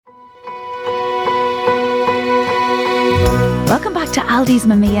Aldi's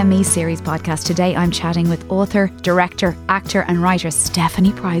Mamma and Me series podcast. Today I'm chatting with author, director, actor and writer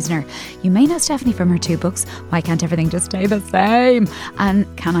Stefanie Preissner. You may know Stefanie from her 2 books, Why Can't Everything Just Stay the Same? And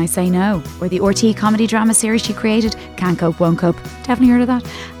Can I Say No? Or the RT comedy drama series she created, Can't Cope, Won't Cope. Definitely heard of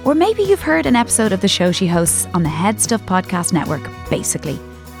that. Or maybe you've heard an episode of the show she hosts on the Head Stuff podcast network, Basically.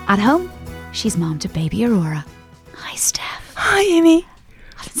 At home, she's mom to baby Aurora. Hi Steph. Hi Amy.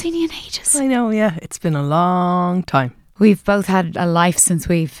 I haven't seen you in ages. I know, yeah. It's been a long time. We've both had a life since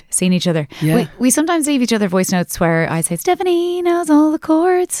we've seen each other. Yeah. We sometimes leave each other voice notes where I say, Stefanie knows all the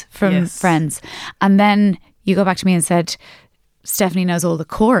chords from Friends. And then you go back to me and said, Stefanie knows all the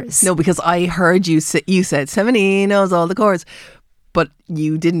chords. No, because I heard you said, Stefanie knows all the chords, but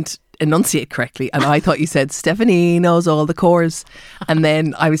you didn't enunciate correctly. And I thought you said, Stefanie knows all the chords. And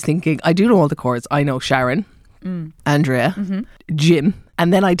then I was thinking, I do know all the chords. I know Sharon, Andrea, Jim.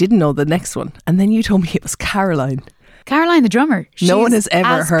 And then I didn't know the next one. And then you told me it was Caroline. Caroline the drummer. No one has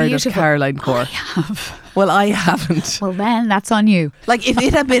ever heard beautiful. of Caroline Core. I have. Well, I haven't. Well, then that's on you. Like, if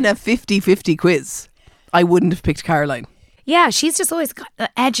it had been a 50-50 quiz, I wouldn't have picked Caroline. Yeah, she's just always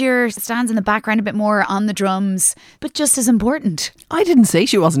edgier, stands in the background a bit more on the drums, but just as important. I didn't say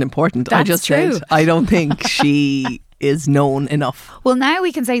she wasn't important. That's I just true. said I don't think she is known enough. Well, now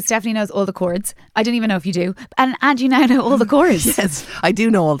we can say Stefanie knows all the chords. I didn't even know if you do. And you now know all the chords. Yes, I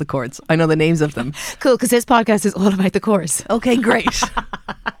do know all the chords. I know the names of them. Cool, because this podcast is all about the chords. Okay, great.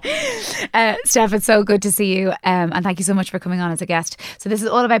 Steph, it's so good to see you, and thank you so much for coming on as a guest. So this is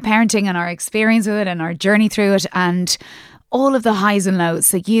all about parenting and our experience with it and our journey through it and all of the highs and lows.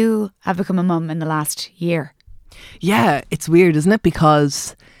 So you have become a mum in the last year. Yeah, it's weird, isn't it?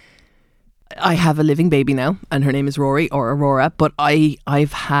 Because I have a living baby now and her name is Rory or Aurora, but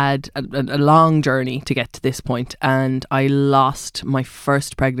I've had a long journey to get to this point, and I lost my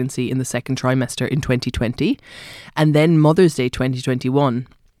first pregnancy in the second trimester in 2020, and then Mother's Day 2021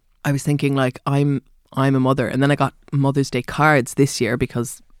 I was thinking, like, I'm a mother, and then I got Mother's Day cards this year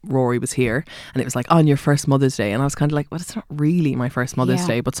because Rory was here and it was like, on your first Mother's Day, and I was kind of like, well, it's not really my first Mother's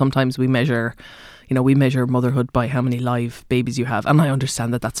Day, but sometimes we measure motherhood by how many live babies you have, and I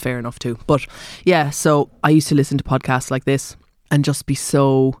understand that that's fair enough too. But yeah, so I used to listen to podcasts like this and just be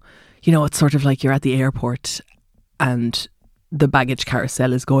so, it's sort of like you're at the airport and the baggage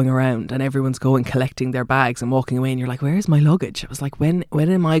carousel is going around and everyone's going collecting their bags and walking away, and you're like, where's my luggage? I was like, when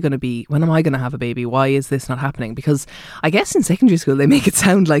am I going to have a baby? Why is this not happening? Because I guess in secondary school they make it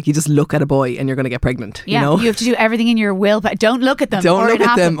sound like you just look at a boy and you're going to get pregnant. Yeah, you have to do everything in your will, but don't look at them.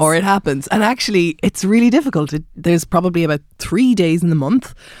 Or it happens. And actually it's really difficult. There's probably about 3 days in the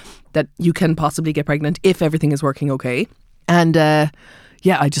month that you can possibly get pregnant if everything is working okay. And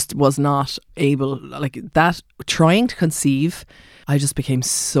I just was not able, like that, trying to conceive, I just became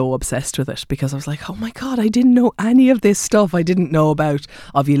so obsessed with it because I was like, oh my God, I didn't know any of this stuff. I didn't know about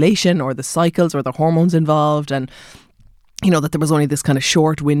ovulation or the cycles or the hormones involved, and, that there was only this kind of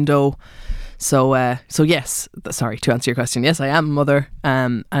short window. So yes, sorry, to answer your question, yes, I am a mother,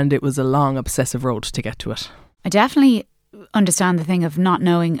 and it was a long, obsessive road to get to it. I definitely understand the thing of not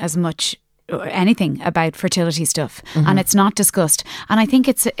knowing as much or anything about fertility stuff, and it's not discussed. And I think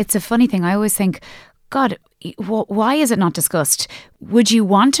it's a funny thing. I always think, God, why is it not discussed? Would you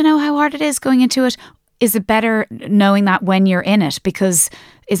want to know how hard it is going into it? Is it better knowing that when you're in it? Because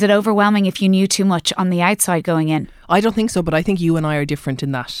is it overwhelming if you knew too much on the outside going in? I don't think so, but I think you and I are different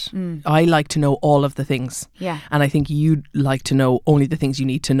in that. I like to know all of the things. Yeah. And I think you like to know only the things you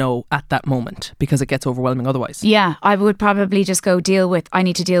need to know at that moment because it gets overwhelming otherwise. Yeah, I would probably just go I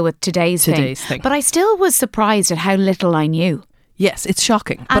need to deal with today's thing. But I still was surprised at how little I knew. Yes, it's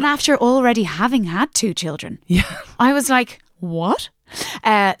shocking. And after already having had 2 children, I was like, what?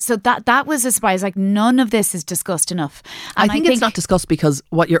 So that was a surprise. Like, none of this is discussed enough. And I think it's not discussed because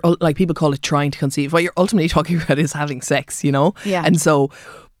what you're, like, people call it trying to conceive. What you're ultimately talking about is having sex, Yeah. And so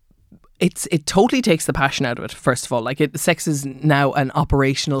it totally takes the passion out of it, first of all. Like, sex is now an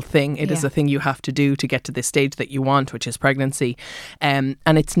operational thing. It is a thing you have to do to get to this stage that you want, which is pregnancy. And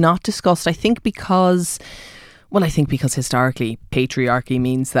it's not discussed, I think because historically patriarchy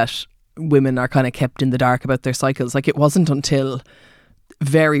means that women are kind of kept in the dark about their cycles. Like, it wasn't until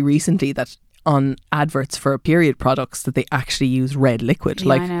very recently that on adverts for period products that they actually use red liquid.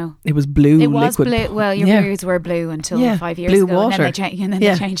 I know. It was blue liquid. It was blue. Well, your periods were blue until 5 years blue ago. Water. And then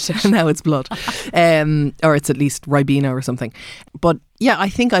they changed it. Now it's blood. Or it's at least Ribena or something. But yeah, I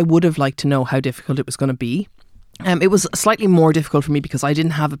think I would have liked to know how difficult it was going to be. It was slightly more difficult for me because I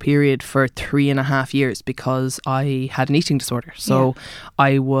didn't have a period for 3.5 years because I had an eating disorder. So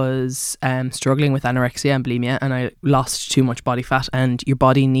I was struggling with anorexia and bulimia, and I lost too much body fat, and your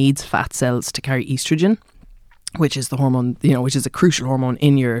body needs fat cells to carry estrogen. which is the hormone, which is a crucial hormone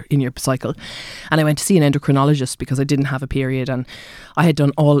in your cycle. And I went to see an endocrinologist because I didn't have a period, and I had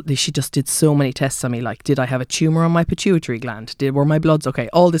done she just did so many tests on me, like, did I have a tumour on my pituitary gland? Were my bloods okay?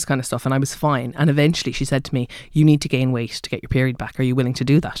 All this kind of stuff, and I was fine. And eventually she said to me, you need to gain weight to get your period back. Are you willing to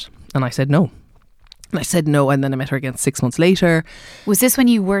do that? And I said no. And I said no, and then I met her again 6 months later. Was this when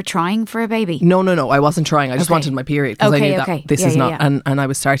you were trying for a baby? No, I wasn't trying. I just wanted my period because I knew that this is not. Yeah. And I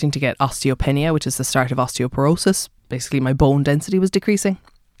was starting to get osteopenia, which is the start of osteoporosis. Basically, my bone density was decreasing.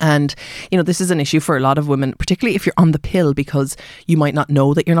 And, this is an issue for a lot of women, particularly if you're on the pill, because you might not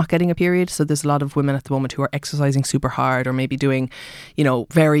know that you're not getting a period. So there's a lot of women at the moment who are exercising super hard or maybe doing,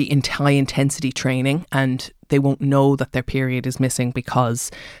 very high intensity training, and they won't know that their period is missing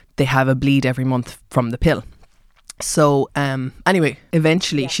because they have a bleed every month from the pill. So anyway,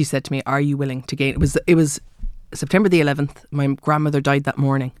 eventually she said to me, are you willing to gain? It was September the 11th. My grandmother died that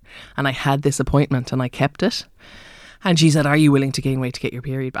morning, and I had this appointment and I kept it. And she said, are you willing to gain weight to get your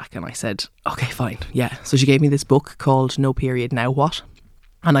period back? And I said, okay, fine. Yeah. So she gave me this book called No Period, Now What?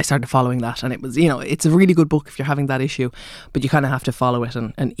 And I started following that. And it was, it's a really good book if you're having that issue, but you kind of have to follow it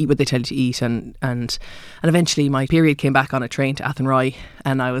and eat what they tell you to eat. And eventually my period came back on a train to Athenry,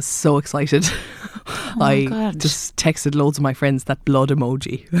 and I was so excited. I just texted loads of my friends that blood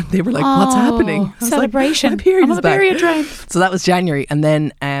emoji. And they were like, what's happening? Celebration. Like, my period I'm is on a back. period train. So that was January. And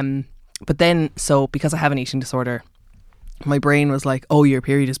then, so because I have an eating disorder, my brain was like, oh, your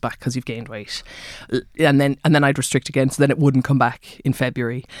period is back because you've gained weight. And then I'd restrict again, so then it wouldn't come back in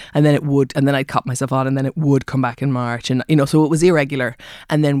February, and then it would, and then I'd cut myself on, and then it would come back in March, and so it was irregular.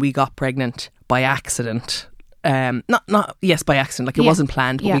 And then we got pregnant by accident. By accident, like it wasn't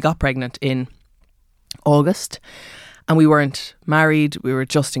planned, but we got pregnant in August, and we weren't married, we were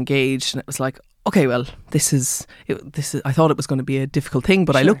just engaged, and it was like, okay, well, this is. I thought it was going to be a difficult thing,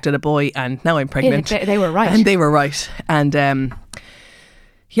 but I looked at a boy, and now I'm pregnant. They were right. And they were right. And and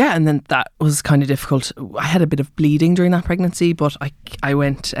then that was kind of difficult. I had a bit of bleeding during that pregnancy, but I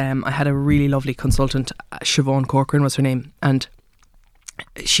went. I had a really lovely consultant, Siobhan Corcoran was her name, and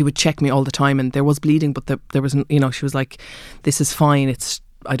she would check me all the time. And there was bleeding, but there wasn't. She was like, "This is fine.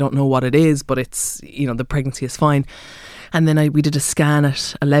 I don't know what it is, but it's the pregnancy is fine." And then we did a scan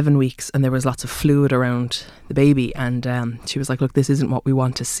at 11 weeks, and there was lots of fluid around the baby. And she was like, look, this isn't what we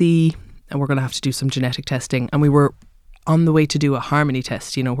want to see, and we're going to have to do some genetic testing. And we were on the way to do a harmony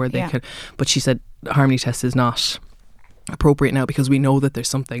test, where they could. But she said the harmony test is not appropriate now because we know that there's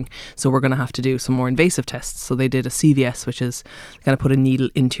something. So we're going to have to do some more invasive tests. So they did a CVS, which is going to put a needle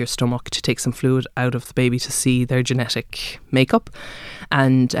into your stomach to take some fluid out of the baby to see their genetic makeup.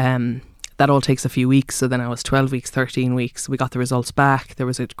 And that all takes a few weeks. So then I was 12 weeks, 13 weeks. We got the results back. There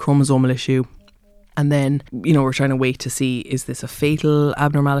was a chromosomal issue. And then, we're trying to wait to see, is this a fatal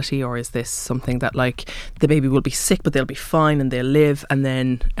abnormality, or is this something that, like, the baby will be sick, but they'll be fine and they'll live. And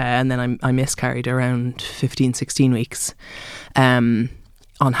then I miscarried around 15, 16 weeks on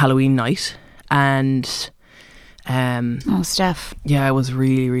Halloween night. And Steph. Yeah, it was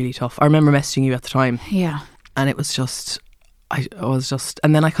really, really tough. I remember messaging you at the time. Yeah. And it was just...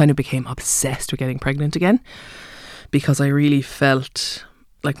 and then I kind of became obsessed with getting pregnant again, because I really felt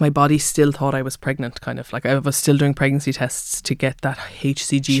like my body still thought I was pregnant, kind of like I was still doing pregnancy tests to get that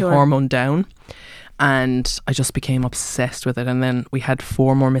HCG hormone down, and I just became obsessed with it. And then we had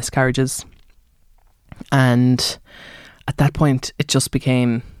 4 more miscarriages, and at that point it just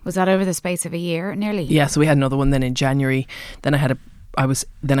became... Was that over the space of a year, nearly? Yeah, so we had another one then in January. Then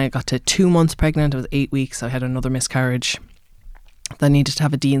I got to 2 months pregnant. I was 8 weeks. I had another miscarriage. Then needed to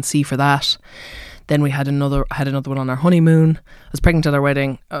have a D&C for that. Then I had another one on our honeymoon. I was pregnant at our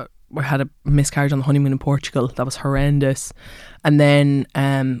wedding. We had a miscarriage on the honeymoon in Portugal. That was horrendous. And then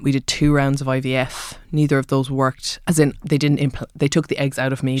we did 2 rounds of IVF. Neither of those worked. As in, they didn't they took the eggs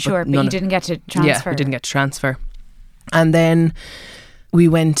out of me. Sure, but you didn't get to transfer. Yeah, we didn't get to transfer. And then we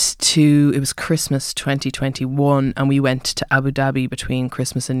went to, it was Christmas 2021, and we went to Abu Dhabi between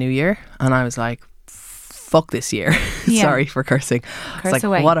Christmas and New Year. And I was like, fuck this year. Sorry for cursing. Curse it's like,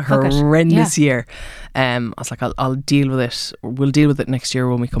 away. what a Fuck horrendous year. I was like, I'll deal with it. We'll deal with it next year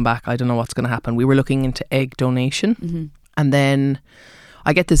when we come back. I don't know what's going to happen. We were looking into egg donation. Mm-hmm. And then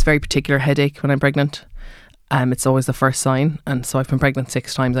I get this very particular headache when I'm pregnant. It's always the first sign. And so I've been pregnant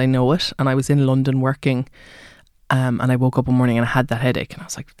 6 times. I know it. And I was in London working. And I woke up one morning and I had that headache. And I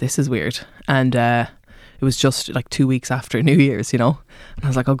was like, this is weird. And it was just like 2 weeks after New Year's, And I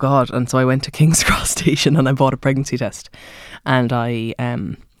was like, oh God. And so I went to King's Cross Station and I bought a pregnancy test. And I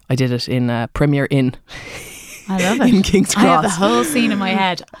did it in Premier Inn. I love it. In King's Cross. I have the whole scene in my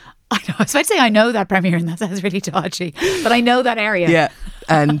head. I was about to say I know that Premier Inn. That sounds really dodgy. But I know that area. Yeah.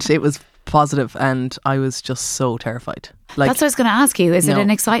 And it was positive, and I was just so terrified. Like, that's what I was going to ask you. Is it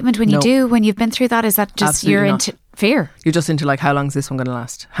an excitement when when you've been through that? Is that just you're into fear? You're just into like, how long is this one going to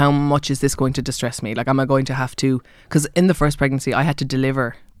last? How much is this going to distress me? Like, am I going to have to, because in the first pregnancy I had to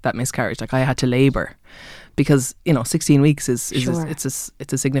deliver that miscarriage. Like, I had to labour because 16 weeks is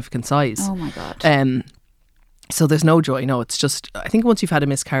it's a significant size. Oh my God. So there's no joy. No, it's just, I think once you've had a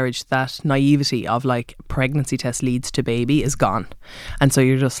miscarriage, that naivety of like pregnancy test leads to baby is gone. And so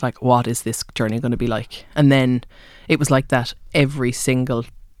you're just like, what is this journey going to be like? And then it was like that every single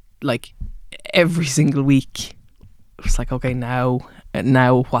week. It was like, okay, now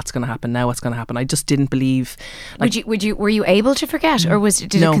what's going to happen? Now what's going to happen? I just didn't believe. Like, were you able to forget, or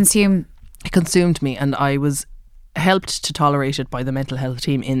did it consume? It consumed me, and I was helped to tolerate it by the mental health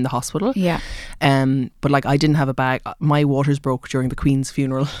team in the hospital. Yeah. But like, I didn't have a bag. My waters broke during the Queen's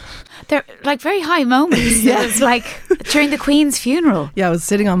funeral. They're like very high moments. Yeah. It was like during the Queen's funeral. Yeah, I was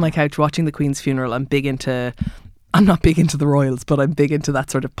sitting on my couch watching the Queen's funeral. I'm not big into the royals, but I'm big into that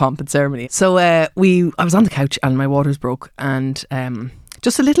sort of pomp and ceremony. So I was on the couch and my waters broke, and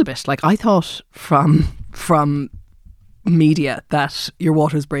just a little bit. Like, I thought from media that your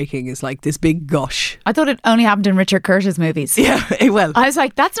waters breaking is like this big gush. I thought it only happened in Richard Curtis movies. Yeah, well, I was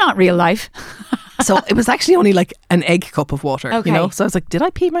like, that's not real life. So it was actually only like an egg cup of water, okay. So I was like, did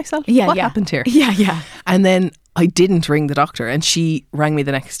I pee myself? Yeah, what happened here? Yeah. And then I didn't ring the doctor, and she rang me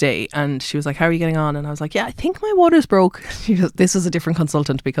the next day, and she was like, how are you getting on? And I was like, yeah, I think my waters broke. She goes, this was a different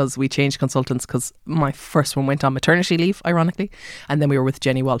consultant because we changed consultants, because my first one went on maternity leave, ironically, and then we were with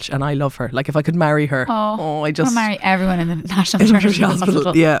Jenny Walsh, and I love her. Like, if I could marry her, I just marry everyone in the National Maternity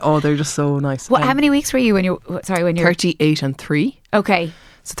Hospital. Yeah, they're just so nice. Well, how many weeks were you when you're 38 and 3? Okay.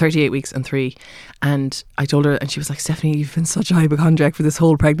 So 38 weeks and 3. And I told her, and she was like, Stefanie, you've been such a hypochondriac for this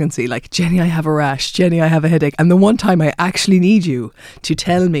whole pregnancy. Like, Jenny, I have a rash. Jenny, I have a headache. And the one time I actually need you to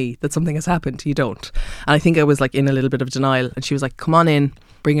tell me that something has happened, you don't. And I think I was like in a little bit of denial. And she was like, come on in,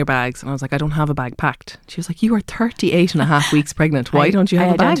 bring your bags. And I was like, I don't have a bag packed. She was like, you are 38 and a half weeks pregnant. Why don't you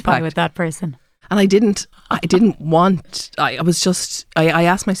have a bag packed? With that person. And I didn't want, I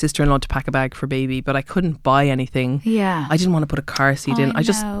asked my sister-in-law to pack a bag for baby, but I couldn't buy anything. Yeah. I didn't want to put a car seat in. I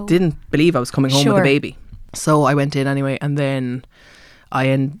just didn't believe I was coming home with a baby. So I went in anyway, and then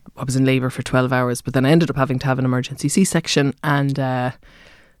I was in labour for 12 hours, but then I ended up having to have an emergency C-section, and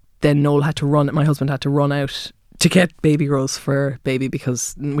then Noel my husband had to run out to get baby grows for baby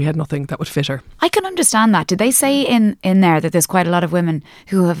because we had nothing that would fit her. I can understand that. Did they say in there that there's quite a lot of women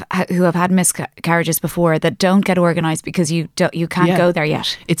who have had miscarriages before that don't get organised because you can't go there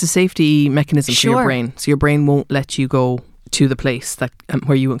yet? It's a safety mechanism for your brain. So your brain won't let you go to the place that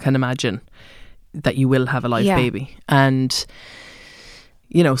where you can imagine that you will have a live baby. And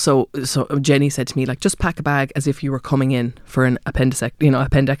so Jenny said to me, like, just pack a bag as if you were coming in for an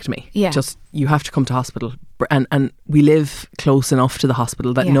appendectomy. Yeah. Just, you have to come to hospital. And we live close enough to the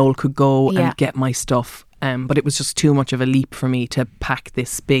hospital that Noel could go and get my stuff. But it was just too much of a leap for me to pack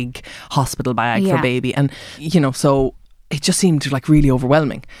this big hospital bag for baby. And, so it just seemed like really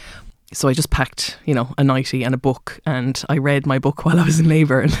overwhelming. So I just packed, a nightie and a book, and I read my book while I was in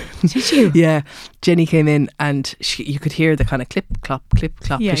labour. Did you? Yeah. Jenny came in, and you could hear the kind of clip, clop,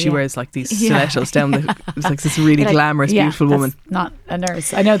 because she wears like these stilettos down the... It's like this really glamorous, beautiful woman. Not a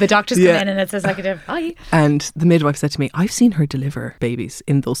nurse. I know the doctors come in and it says like a hi. And the midwife said to me, I've seen her deliver babies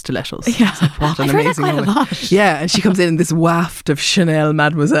in those stilettos. Yeah. Like, what an amazing woman. A lot. Yeah. And she comes in, and this waft of Chanel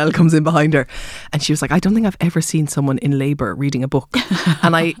Mademoiselle comes in behind her. And she was like, I don't think I've ever seen someone in labour reading a book.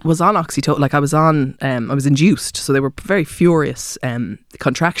 And I was on oxytocin, like I was induced, so they were very furious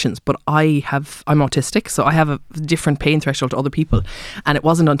contractions, but I'm autistic, so I have a different pain threshold to other people, and it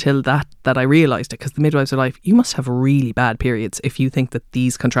wasn't until that I realised it, because the midwives are like, you must have really bad periods if you think that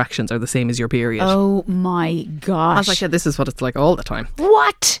these contractions are the same as your period. Oh my gosh. I was like, yeah, this is what it's like all the time.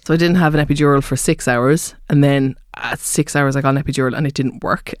 What? So I didn't have an epidural for 6 hours, and then at 6 hours I got an epidural and it didn't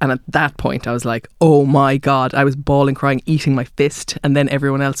work, and at that point I was like, oh my God, I was bawling, crying, eating my fist, and then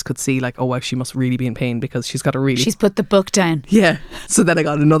everyone else could see like, oh wow, she must really be in pain because she's put the book down. Yeah. So then I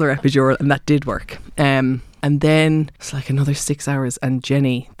got another epidural and that did work. And then it's like another 6 hours, and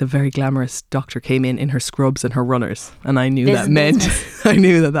Jenny, the very glamorous doctor, came in her scrubs and her runners, and I knew that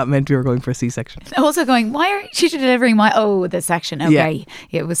meant we were going for a C-section. Also going, why are she delivering the section? Okay,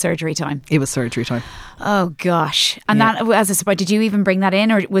 it was surgery time. Oh gosh. And that, as a surprise, did you even bring that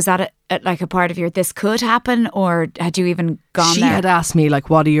in, or was that like a part of your this could happen, or had you even gone there? She had asked me like,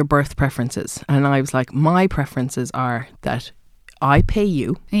 what are your birth preferences? And I was like, my preferences are that I pay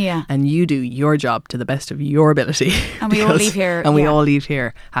you, and you do your job to the best of your ability, and we all leave here, we all leave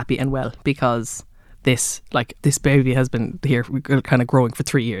here happy and well, because this baby has been here kind of growing for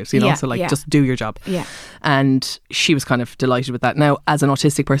 3 years, just do your job. Yeah. And she was kind of delighted with that. Now, as an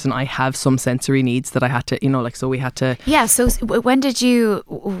autistic person, I have some sensory needs that I had to, so we had to. Yeah. So when did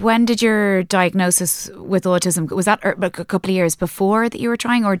your diagnosis with autism, was that a couple of years before that you were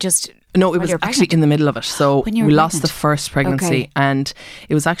trying, or just? No, it was actually in the middle of it. So we lost the first pregnancy, and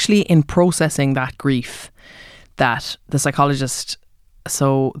it was actually in processing that grief that the psychologist.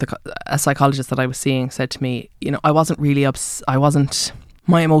 So a psychologist that I was seeing said to me, I wasn't really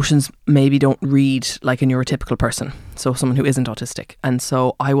my emotions maybe don't read like a neurotypical person, so someone who isn't autistic. And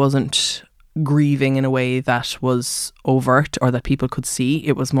so I wasn't grieving in a way that was overt or that people could see.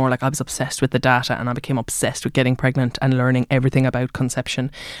 It was more like I was obsessed with the data, and I became obsessed with getting pregnant and learning everything about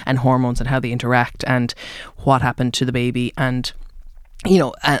conception and hormones and how they interact and what happened to the baby. And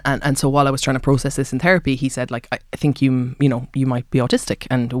and so while I was trying to process this in therapy, he said, like, I think you might be autistic,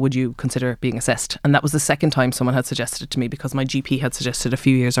 and would you consider being assessed? And that was the second time someone had suggested it to me, because my GP had suggested a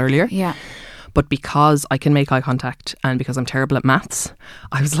few years earlier. Yeah. But because I can make eye contact and because I'm terrible at maths,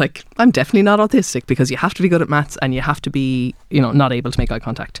 I was like, I'm definitely not autistic, because you have to be good at maths and you have to be, not able to make eye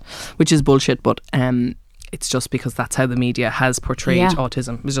contact, which is bullshit. But it's just because that's how the media has portrayed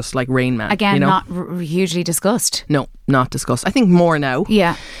autism. It was just like Rain Man. Again, not hugely discussed. No, not discussed. I think more now.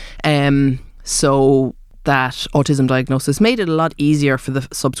 Yeah. So that autism diagnosis made it a lot easier for the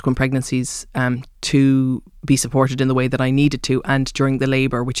subsequent pregnancies to be supported in the way that I needed to, and during the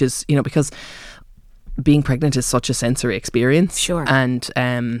labour, which is, because being pregnant is such a sensory experience. Sure. And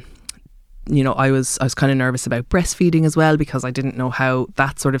I was kind of nervous about breastfeeding as well, because I didn't know how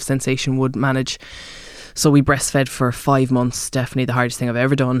that sort of sensation would manage. So we breastfed for 5 months. Definitely the hardest thing I've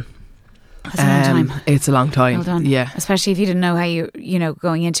ever done. That's a long time. It's a long time. Well done. Yeah. Especially if you didn't know how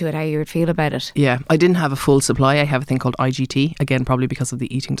going into it, how you would feel about it. Yeah. I didn't have a full supply. I have a thing called IGT, again, probably because of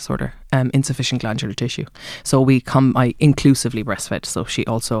the eating disorder, insufficient glandular tissue. So I inclusively breastfed. So she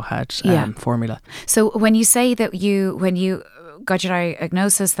also had formula. So when you say that when you got your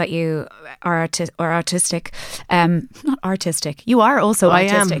diagnosis that you are autistic, not artistic, you are also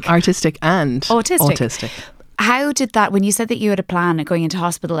autistic. I am artistic and autistic. How did that, when you said that you had a plan of going into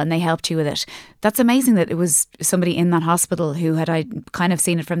hospital and they helped you with it, that's amazing that it was somebody in that hospital who had kind of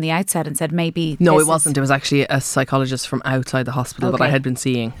seen it from the outset and said maybe. No, it wasn't. It was actually a psychologist from outside the hospital that I had been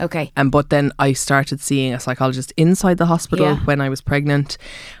seeing. Okay. But then I started seeing a psychologist inside the hospital when I was pregnant.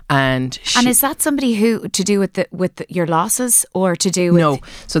 And is that somebody who to do with your losses, or to do with? No.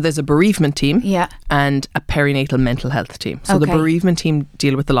 So there's a bereavement team and a perinatal mental health team. So the bereavement team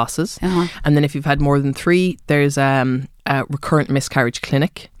deal with the losses. And then if you've had more than 3, there's a recurrent miscarriage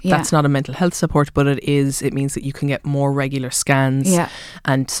clinic. That's not a mental health support, but it means that you can get more regular scans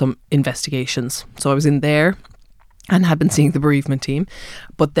and some investigations. So I was in there and had been seeing the bereavement team.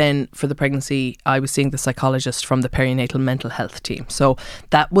 But then for the pregnancy, I was seeing the psychologist from the perinatal mental health team. So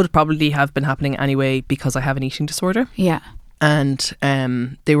that would probably have been happening anyway, because I have an eating disorder. Yeah. And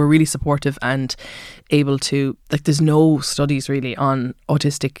they were really supportive and able to, there's no studies really on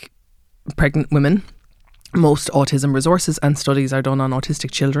autistic pregnant women. Most autism resources and studies are done on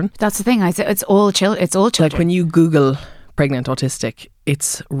autistic children. That's the thing. I say it's all children. Like when you Google pregnant autistic,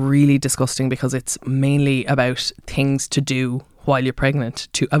 it's really disgusting, because it's mainly about things to do while you're pregnant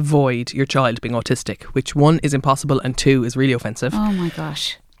to avoid your child being autistic, which 1 is impossible and 2 is really offensive. Oh my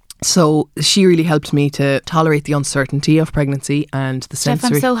gosh. So she really helped me to tolerate the uncertainty of pregnancy and the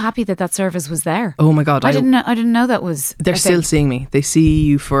sensory. I'm so happy that service was there. Oh my God. I didn't know that was. They're still seeing me. They see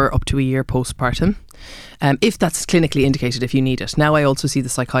you for up to a year postpartum. If that's clinically indicated, if you need it. Now I also see the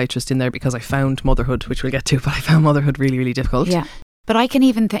psychiatrist in there, because I found motherhood, which we'll get to, but I found motherhood really, really difficult. Yeah. But I can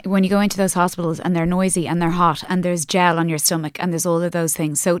even think, when you go into those hospitals and they're noisy and they're hot and there's gel on your stomach and there's all of those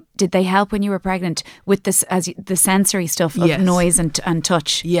things. So did they help when you were pregnant with this, the sensory stuff of noise and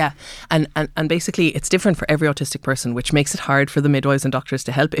touch? Yeah. And basically it's different for every autistic person, which makes it hard for the midwives and doctors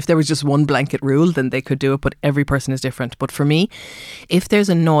to help. If there was just one blanket rule, then they could do it, but every person is different. But for me, if there's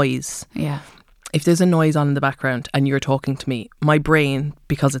a noise... Yeah. If there's a noise on in the background and you're talking to me, my brain,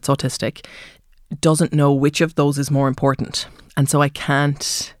 because it's autistic, doesn't know which of those is more important. And so I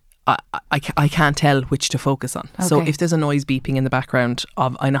can't tell which to focus on. Okay. So if there's a noise beeping in the background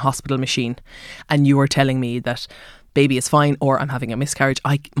in a hospital machine and you are telling me that baby is fine or I'm having a miscarriage,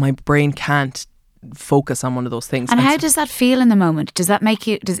 my brain can't focus on one of those things. And how does that feel in the moment? Does that make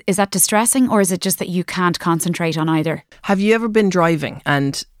you, is that distressing, or is it just that you can't concentrate on either? Have you ever been driving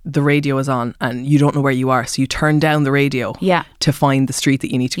and the radio is on and you don't know where you are, so you turn down the radio to find the street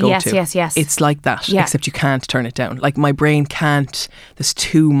that you need to go to. Yes. It's like that, except you can't turn it down. Like my brain can't, there's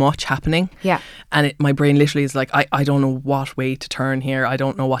too much happening. Yeah. And my brain literally is like, I don't know what way to turn here. I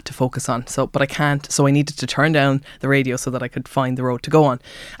don't know what to focus on. But I can't. So I needed to turn down the radio so that I could find the road to go on.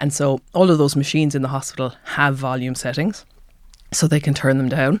 And so all of those machines in the hospital have volume settings, so they can turn them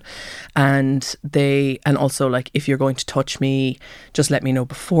down. And also like, if you're going to touch me, just let me know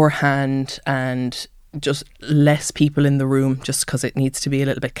beforehand, and just less people in the room, just because it needs to be a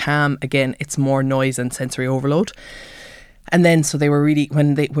little bit calm. Again, it's more noise and sensory overload. And then so they were really,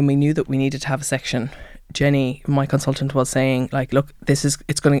 when we knew that we needed to have a section, Jenny, my consultant, was saying like, look,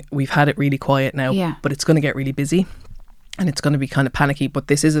 we've had it really quiet now, but it's going to get really busy. And it's going to be kind of panicky, but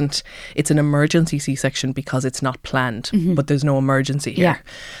it's an emergency C-section because it's not planned, but there's no emergency here. Yeah.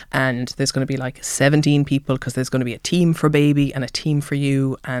 And there's going to be like 17 people, because there's going to be a team for baby and a team for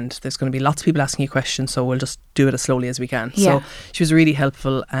you. And there's going to be lots of people asking you questions. So we'll just do it as slowly as we can. Yeah. So she was really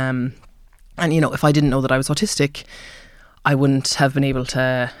helpful. And, if I didn't know that I was autistic, I wouldn't have been able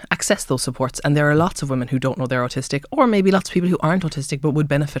to access those supports. And there are lots of women who don't know they're autistic, or maybe lots of people who aren't autistic but would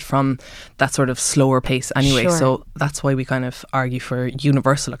benefit from that sort of slower pace anyway. Sure. So that's why we kind of argue for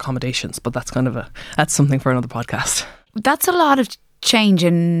universal accommodations, but that's something for another podcast. That's a lot of change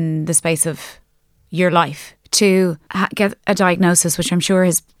in the space of your life to get a diagnosis, which I'm sure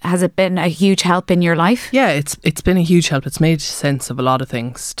has it been a huge help in your life? Yeah, it's been a huge help. It's made sense of a lot of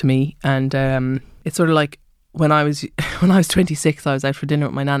things to me. And it's sort of like, when I was 26, I was out for dinner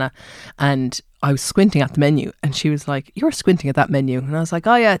with my nana, and I was squinting at the menu, and she was like, "You're squinting at that menu," and I was like,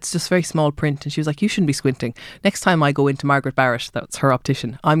 "Oh yeah, it's just very small print." And she was like, "You shouldn't be squinting. Next time I go into Margaret Barrett, that's her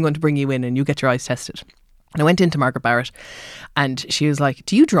optician, I'm going to bring you in and you get your eyes tested." And I went into Margaret Barrett, and she was like,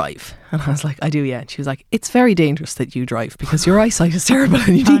 "Do you drive?" And I was like, "I do, yeah." And she was like, "It's very dangerous that you drive because your eyesight is terrible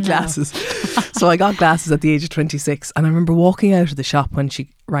and you need glasses." So I got glasses at the age of 26, and I remember walking out of the shop when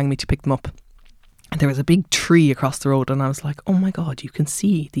she rang me to pick them up. And there was a big tree across the road, and I was like, oh my God, you can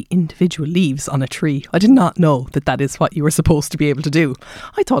see the individual leaves on a tree. I did not know that is what you were supposed to be able to do.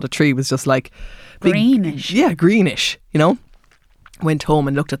 I thought a tree was just like big, greenish. Yeah, greenish, Went home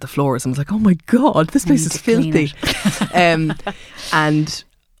and looked at the floors and was like, oh my God, this place is filthy. And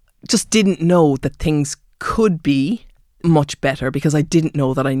just didn't know that things could be much better, because I didn't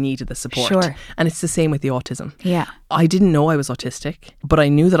know that I needed the support. Sure. And it's the same with the autism. Yeah. I didn't know I was autistic, but I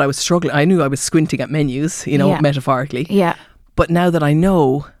knew that I was struggling. I knew I was squinting at menus, metaphorically. Yeah. But now that I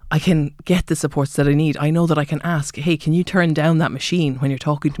know, I can get the supports that I need. I know that I can ask, hey, can you turn down that machine when you're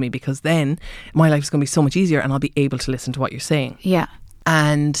talking to me? Because then my life is going to be so much easier and I'll be able to listen to what you're saying. Yeah.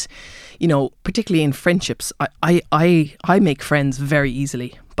 And, particularly in friendships, I make friends very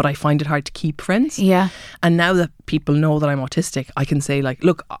easily, but I find it hard to keep friends. Yeah. And now that people know that I'm autistic, I can say like,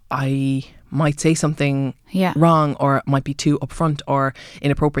 look, I might say something wrong, or it might be too upfront or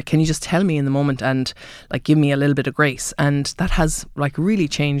inappropriate. Can you just tell me in the moment and like give me a little bit of grace? And that has like really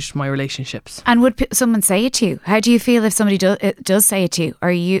changed my relationships. And would someone say it to you? How do you feel if somebody does say it to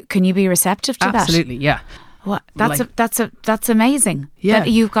you? Can you be receptive to that? Absolutely, yeah. What? That's amazing. Yeah.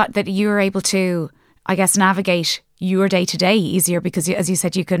 That you're able to, I guess, navigate your day to day easier, because as you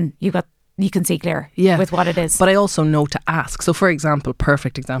said, you can see clearer with what it is. But I also know to ask. So for example,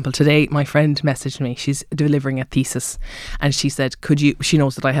 perfect example, today my friend messaged me. She's delivering a thesis, and she said, she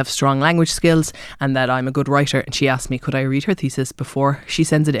knows that I have strong language skills and that I'm a good writer, and she asked me, could I read her thesis before she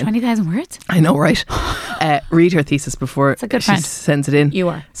sends it in? 20,000 words? I know, right? Read her thesis before she sends it in. You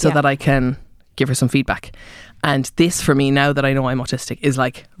are. So that I can give her some feedback. And this, for me, now that I know I'm autistic, is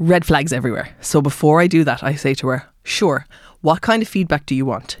like red flags everywhere. So before I do that, I say to her, sure, what kind of feedback do you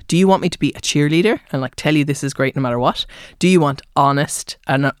want? Do you want me to be a cheerleader and like tell you this is great no matter what? Do you want an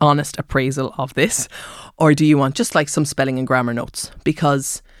honest appraisal of this? Or do you want just like some spelling and grammar notes?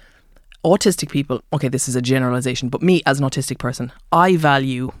 Because autistic people, okay, this is a generalization, but me as an autistic person, I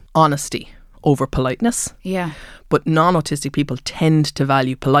value honesty over politeness. Yeah. But non-autistic people tend to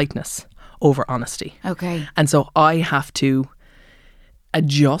value politeness over honesty. Okay. And so I have to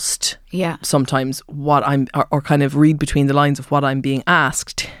adjust sometimes what I'm, or kind of read between the lines of what I'm being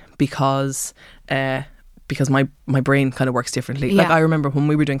asked, because my brain kind of works differently. Like I remember when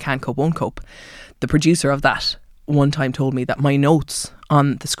we were doing Can't Cope, Won't Cope, the producer of that one time told me that my notes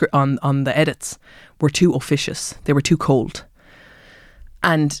on the script, on the edits, were too officious. They were too cold.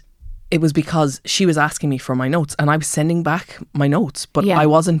 And it was because she was asking me for my notes, and I was sending back my notes, but I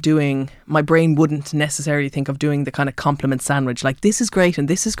wasn't doing, my brain wouldn't necessarily think of doing the kind of compliment sandwich, like this is great and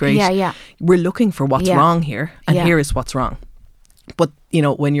this is great. Yeah, yeah. We're looking for what's wrong here, and here is what's wrong. But, you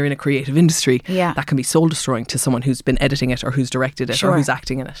know, when you're in a creative industry, Yeah. that can be soul destroying to someone who's been editing it or who's directed it Sure. or who's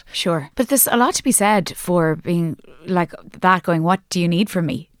acting in it. Sure. But there's a lot to be said for being like that, going, what do you need from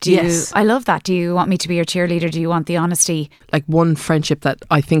me? Do Yes. I love that. Do you want me to be your cheerleader? Do you want the honesty? Like one friendship that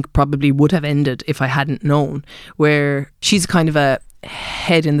I think probably would have ended if I hadn't known, where she's kind of a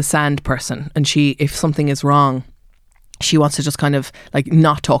head in the sand person, and if something is wrong, she wants to just kind of like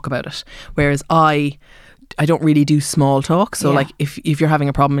not talk about it. Whereas I don't really do small talk. So Yeah. like if you're having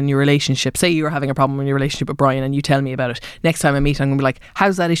a problem in your relationship, say you're having a problem in your relationship with Brian and you tell me about it, next time I meet I'm going to be like,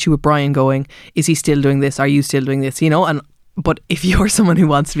 how's that issue with Brian going? Is he still doing this? Are you still doing this? You know, but if you're someone who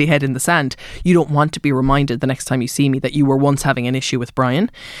wants to be head in the sand, you don't want to be reminded the next time you see me that you were once having an issue with Brian.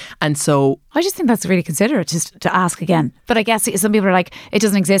 And so I just think that's really considerate just to ask again. But I guess some people are like, it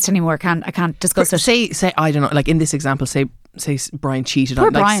doesn't exist anymore. I can't discuss it. say I don't know, like in this example, say Brian cheated Poor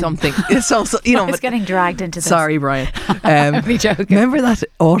on like Brian. something. So you know, It's but, getting dragged into this. sorry, Brian. Only joking. Remember that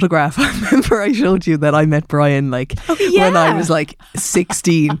autograph? I remember I showed you that I met Brian like when I was like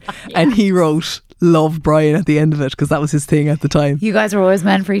 16, and he wrote "Love Brian" at the end of it because that was his thing at the time. You guys were always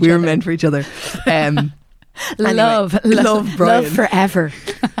meant for each We other. were meant for each other. Anyway, love Brian. love forever.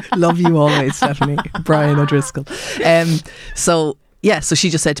 Love you always, Stephanie. Brian O'Driscoll. So she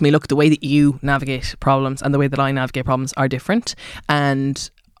just said to me, look, the way that you navigate problems and the way that I navigate problems are different, and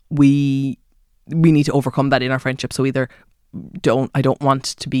we need to overcome that in our friendship. So either I don't want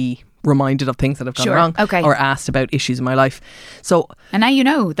to be reminded of things that have gone Sure, wrong, okay. or asked about issues in my life. So And now you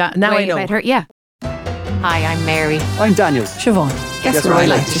know that Now way I know. about her. Yeah. Hi, I'm Mary. I'm Daniel. Siobhan. Guess where I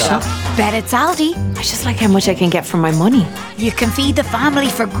like to shop? Bet it's Aldi. I just like how much I can get for my money. You can feed the family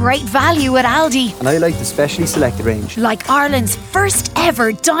for great value at Aldi. And I like the specially selected range. Like Ireland's first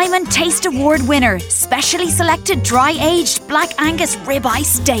ever Diamond Taste Award winner, specially selected dry-aged Black Angus ribeye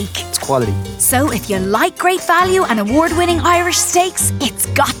steak. It's quality. So if you like great value and award-winning Irish steaks, it's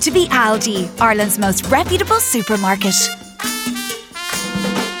got to be Aldi, Ireland's most reputable supermarket.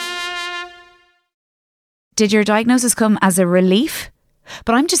 Did your diagnosis come as a relief?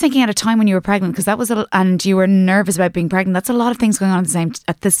 But I'm just thinking at a time when you were pregnant, because that was and you were nervous about being pregnant. That's a lot of things going on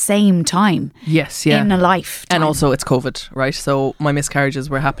at the same time. yes, yeah. In a life. And also it's COVID, right? So my miscarriages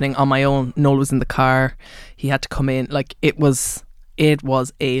were happening on my own. Noel was in the car. He had to come in. Like it was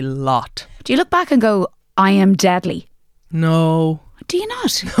a lot. Do you look back and go, I am deadly? No. Do you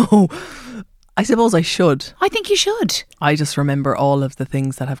not? No. I suppose I should. I think you should. I just remember all of the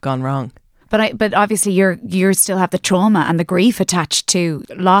things that have gone wrong. But obviously you still have the trauma and the grief attached to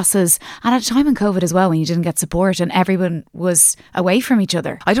losses, and at a time in COVID as well when you didn't get support and everyone was away from each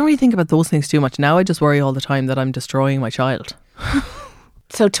other. I don't really think about those things too much. Now I just worry all the time that I'm destroying my child.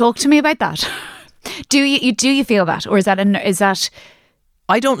 So talk to me about that. Do you feel that, or is that?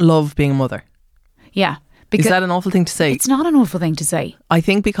 I don't love being a mother. Yeah. Is that an awful thing to say? It's not an awful thing to say. I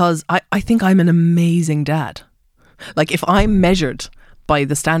think because I think I'm an amazing dad. Like if I'm measured by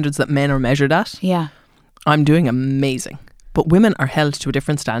the standards that men are measured at, Yeah. I'm doing amazing. But women are held to a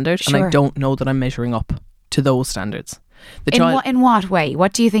different standard, and Sure. I don't know that I'm measuring up to those standards. In what way?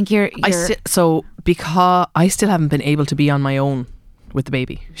 What do you think you're so because I still haven't been able to be on my own with the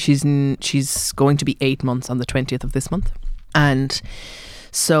baby. She's going to be 8 months on the 20th of this month, and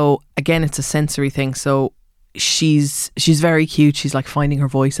so again it's a sensory thing. So she's very cute. She's like finding her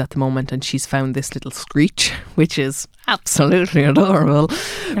voice at the moment, and she's found this little screech, which is absolutely adorable.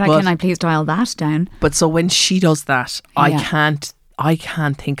 You're like, can I please dial that down? But so when she does that, Yeah. I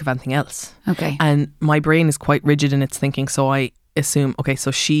can't think of anything else. Okay. And my brain is quite rigid in its thinking, so I assume, okay,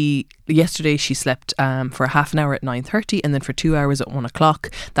 so yesterday she slept for half an hour at 9:30 and then for 2 hours at 1 o'clock.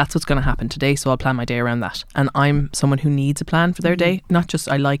 That's what's going to happen today, so I'll plan my day around that. And I'm someone who needs a plan for their day, not just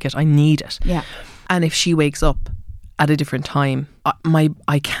I like it, I need it. Yeah. And if she wakes up at a different time,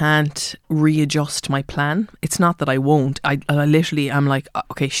 I can't readjust my plan. It's not that I won't. I literally am like,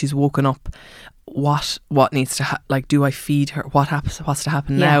 okay, she's woken up. What needs to like? Do I feed her? What's to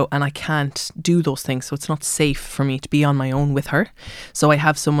happen now? And I can't do those things, so it's not safe for me to be on my own with her. So I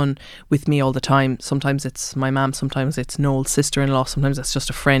have someone with me all the time. Sometimes it's my mum, sometimes it's Noel's sister-in-law, sometimes it's just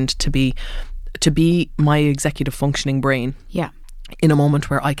a friend to be my executive functioning brain. Yeah. In a moment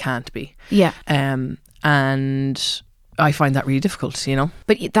where I can't be. Yeah. And I find that really difficult, you know.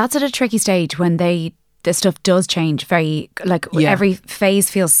 But that's at a tricky stage when the stuff does change very, like every phase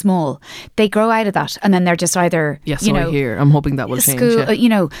feels small. They grow out of that and then they're just either, I hear. I'm hoping that will change.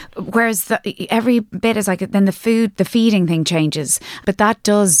 School, whereas every bit is like, then the feeding thing changes, but that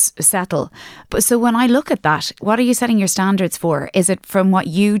does settle. But so when I look at that, what are you setting your standards for? Is it from what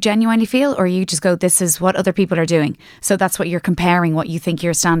you genuinely feel, or you just go, this is what other people are doing? So that's what you're comparing, what you think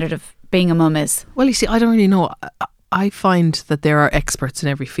your standard of being a mum is. Well, you see, I don't really know. I find that there are experts in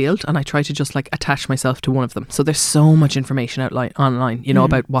every field, and I try to just like attach myself to one of them. So there's so much information online, you know,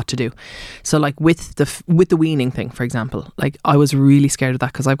 about what to do. So like with the weaning thing, for example, like I was really scared of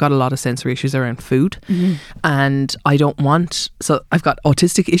that because I've got a lot of sensory issues around food, and I don't want. So I've got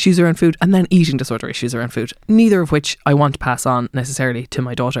autistic issues around food, and then eating disorder issues around food. Neither of which I want to pass on necessarily to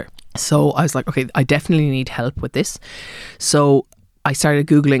my daughter. So I was like, okay, I definitely need help with this. So I started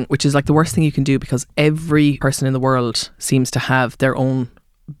Googling, which is like the worst thing you can do because every person in the world seems to have their own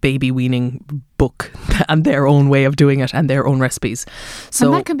baby weaning book and their own way of doing it and their own recipes. So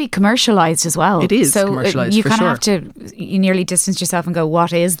and that can be commercialised as well. It is commercialised, you for kind of sure. have to, you nearly distance yourself and go,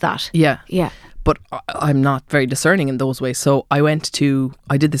 what is that? Yeah. Yeah. But I'm not very discerning in those ways. So I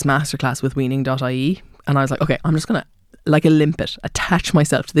did this masterclass with weaning.ie, and I was like, okay, I'm just going to, like a limpet, attach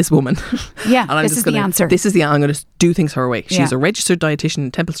myself to this woman. Yeah, and this is the answer. I'm going to do things her way. She's Yeah. a registered dietitian in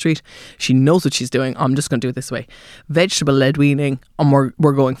Temple Street. She knows what she's doing. I'm just going to do it this way. Vegetable led weaning, and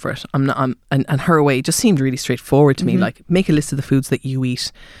we're going for it. And her way just seemed really straightforward to me. Like, make a list of the foods that you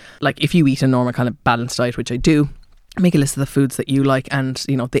eat. Like, if you eat a normal kind of balanced diet, which I do, make a list of the foods that you like, and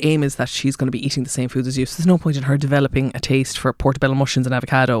you know the aim is that she's going to be eating the same foods as you. So there's no point in her developing a taste for portobello mushrooms and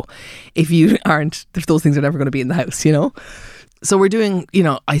avocado if those things are never going to be in the house, you know. So we're doing, you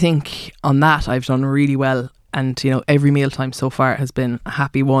know, I think on that I've done really well. And, you know, every mealtime so far has been a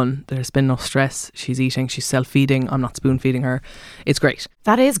happy one. There's been no stress. She's eating, she's self-feeding. I'm not spoon-feeding her. It's great.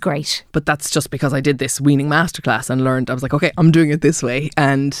 That is great. But that's just because I did this weaning masterclass and learned, I was like, okay, I'm doing it this way.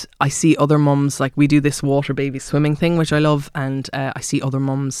 And I see other mums, like we do this water baby swimming thing, which I love. And I see other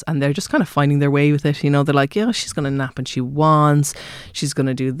mums and they're just kind of finding their way with it. You know, they're like, yeah, she's going to nap when she wants. She's going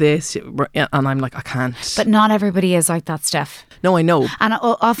to do this. And I'm like, I can't. But not everybody is like that, Steph. No, I know. And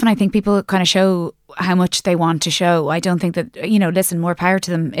often I think people kind of show how much they want to show. I don't think that, you know, listen, more power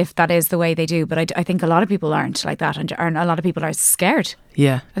to them if that is the way they do. But I think a lot of people aren't like that, and a lot of people are scared.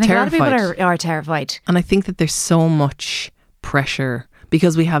 Yeah, I think terrified. a lot of people are terrified. And I think that there's so much pressure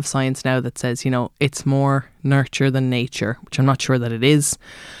because we have science now that says, you know, it's more nurture than nature, which I'm not sure that it is.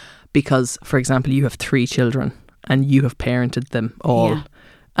 Because, for example, you have 3 children and you have parented them all. Yeah.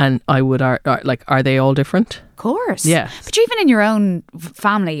 And I would, are they all different? Of course. Yeah. But even in your own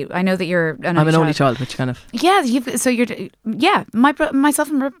family, I know that you're an I'm an only child, which kind of... Yeah, myself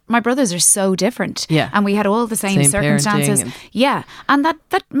and my brothers are so different. Yeah. And we had all the same circumstances. Yeah. And that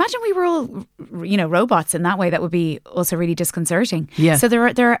imagine we were all, you know, robots in that way. That would be also really disconcerting. Yeah. So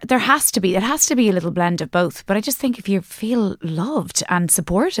there has to be a little blend of both. But I just think if you feel loved and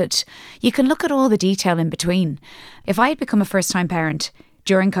supported, you can look at all the detail in between. If I had become a first-time parent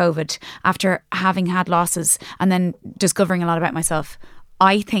during COVID, after having had losses and then discovering a lot about myself,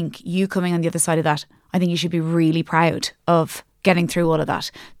 I think you coming on the other side of that, I think you should be really proud of getting through all of that.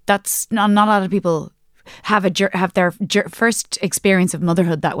 That's not a lot of people have their first experience of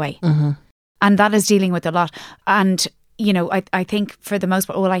motherhood that way. Mm-hmm. And that is dealing with a lot. And, you know, I think for the most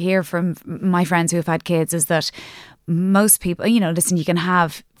part, all I hear from my friends who have had kids is that most people, you know, listen, you can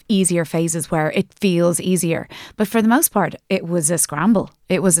have easier phases where it feels easier, but for the most part it was a scramble.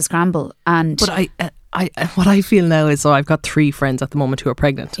 And but I what I feel now is, so I've got 3 friends at the moment who are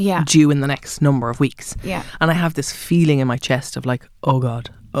pregnant, due in the next number of weeks, and I have this feeling in my chest of like, oh god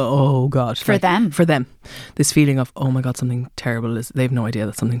for them, this feeling of, oh my god, something terrible is, they have no idea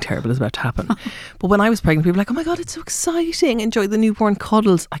that something terrible is about to happen. But when I was pregnant, people were like, oh my god, it's so exciting, enjoy the newborn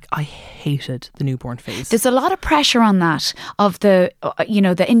cuddles. Like, I hated the newborn phase. There's a lot of pressure on that, of the you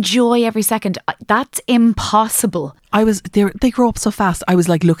know, the enjoy every second. That's impossible. They grow up so fast. I was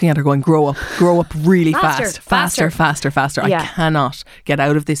like looking at her going, grow up really faster. Yeah. I cannot get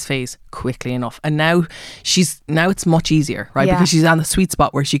out of this phase quickly enough. And now it's much easier, right? Yeah. Because she's on the sweet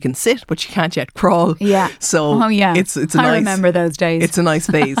spot where she can sit, but she can't yet crawl. Yeah. So it's a nice, I remember those days. It's a nice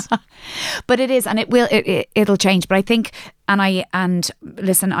phase. But it is, and it'll change. But I think, and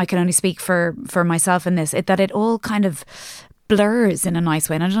listen, I can only speak for myself in this, that it all kind of blurs in a nice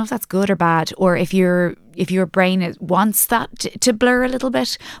way. And I don't know if that's good or bad, or if your brain wants that to blur a little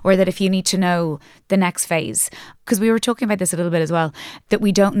bit, or that if you need to know the next phase. Because we were talking about this a little bit as well, that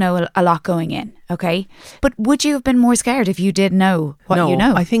we don't know a lot going in, okay? But would you have been more scared if you did know what you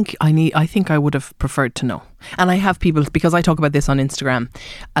know? I think I would have preferred to know. And I have people, because I talk about this on Instagram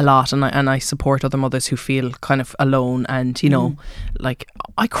a lot, and I support other mothers who feel kind of alone, and, you know, like,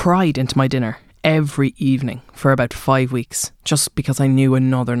 I cried into my dinner every evening for about 5 weeks, just because I knew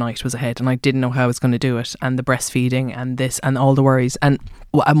another night was ahead and I didn't know how I was going to do it, and the breastfeeding and this and all the worries. And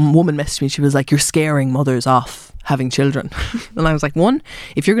a woman messaged me, she was like, you're scaring mothers off having children. And I was like, 1,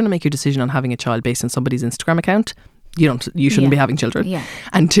 if you're going to make your decision on having a child based on somebody's Instagram account, you shouldn't be having children. Yeah.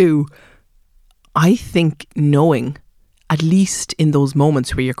 And 2, I think knowing, at least in those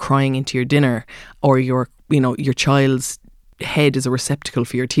moments where you're crying into your dinner or your child's head is a receptacle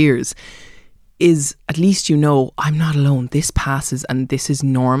for your tears, is at least I'm not alone. This passes and this is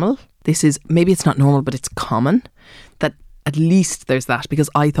normal. This is, maybe it's not normal, but it's common. That at least there's that, because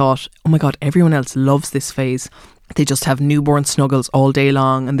I thought, oh my God, everyone else loves this phase. They just have newborn snuggles all day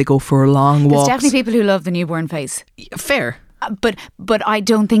long and they go for long walks. There's definitely people who love the newborn phase. Fair. But I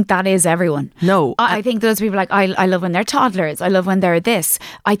don't think that is everyone. No. I think those people I love when they're toddlers. I love when they're this.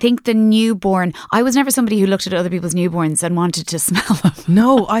 I think the newborn, I was never somebody who looked at other people's newborns and wanted to smell them.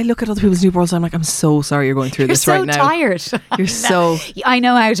 No, I look at other people's newborns and I'm like, I'm so sorry you're going through this right now. You're so tired. You're so... I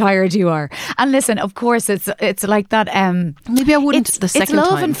know how tired you are. And listen, of course, it's like that... maybe I wouldn't the second time.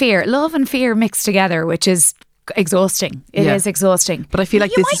 It's love and fear mixed together, which is exhausting. It is exhausting. But I feel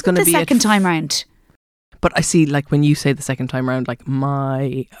like this is going to be... the second time round. But I see, like, when you say the second time round, like,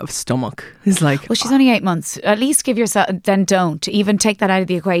 my stomach is like... Well, she's only 8 months. At least give yourself... Then don't. Even take that out of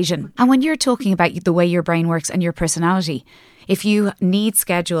the equation. And when you're talking about the way your brain works and your personality, if you need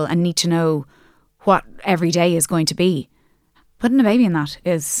schedule and need to know what every day is going to be, putting a baby in that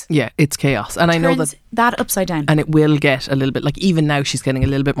is... Yeah, it's chaos. And I know that upside down. And it will get a little bit... Like, even now, she's getting a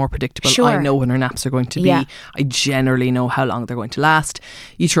little bit more predictable. Sure. I know when her naps are going to be. Yeah. I generally know how long they're going to last.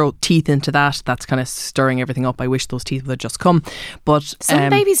 You throw teeth into that, that's kind of stirring everything up. I wish those teeth would have just come. But...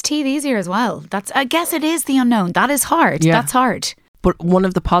 Some babies' teeth easier as well. I guess it is the unknown. That is hard. Yeah. That's hard. But one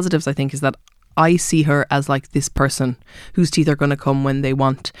of the positives, I think, is that I see her as like this person whose teeth are going to come when they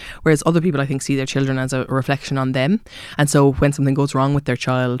want, whereas other people I think see their children as a reflection on them. And so when something goes wrong with their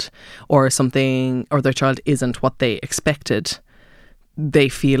child or their child isn't what they expected, they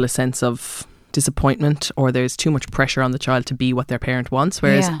feel a sense of disappointment or there's too much pressure on the child to be what their parent wants.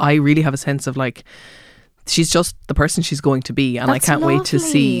 Whereas I really have a sense of like, she's just the person she's going to be, and That's I can't wait to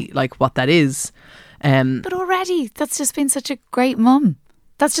lovely. see like what that is. But already, that's just been such a great mum.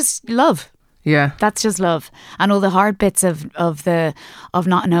 That's just love. Yeah. That's just love. And all the hard bits of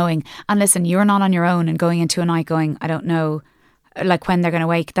not knowing. And listen, you're not on your own and going into a night going, I don't know, like when they're going to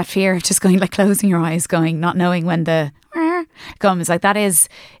wake. That fear of just going, like closing your eyes, going, not knowing when the comes. Like that is,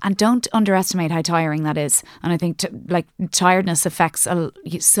 and don't underestimate how tiring that is. And I think like tiredness affects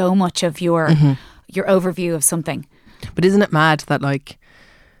so much of your overview of something. But isn't it mad that like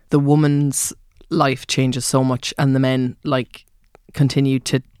the woman's life changes so much and the men like continue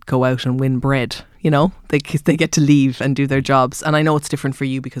to go out and win bread, you know, they get to leave and do their jobs. And I know it's different for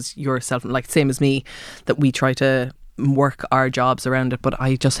you because you're like same as me, that we try to work our jobs around it. But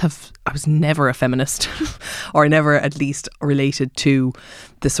I was never a feminist or never at least related to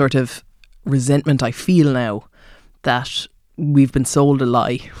the sort of resentment I feel now that we've been sold a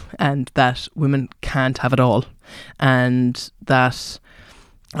lie and that women can't have it all, and that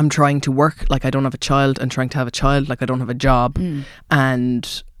I'm trying to work like I don't have a child and trying to have a child like I don't have a job.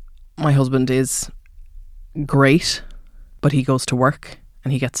 And my husband is great, but he goes to work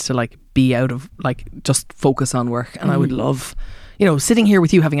and he gets to like be out of like just focus on work. And I would love, you know, sitting here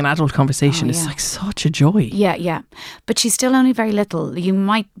with you having an adult conversation is like such a joy. Yeah. But she's still only very little. You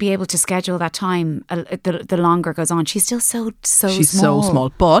might be able to schedule that time the longer it goes on. She's still so She's small. so small.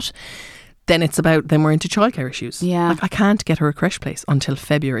 But then we're into childcare issues. Yeah. Like I can't get her a creche place until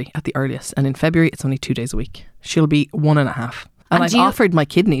February at the earliest. And in February, it's only 2 days a week. She'll be 1.5. And I've offered my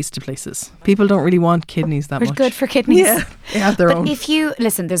kidneys to places. People don't really want kidneys that much. Good for kidneys. Yeah, they have their own. But if you,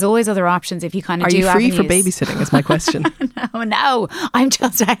 listen, there's always other options if you kind of do Are you free avenues. for babysitting is my question. No, I'm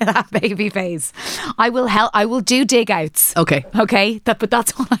just out of that baby phase. I will do dig outs. Okay. But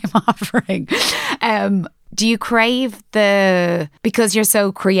that's all I'm offering. Do you crave because you're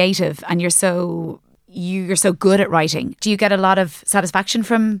so creative and you're so good at writing, do you get a lot of satisfaction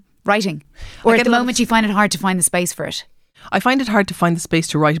from writing? Or at the moment you find it hard to find the space for it? I find it hard to find the space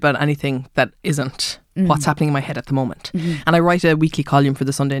to write about anything that isn't what's happening in my head at the moment. And I write a weekly column for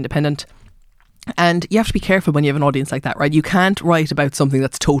the Sunday Independent. And you have to be careful when you have an audience like that, right? You can't write about something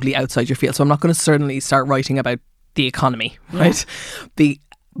that's totally outside your field. So I'm not going to certainly start writing about the economy, right?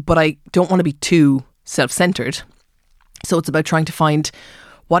 But I don't want to be too self-centered. So it's about trying to find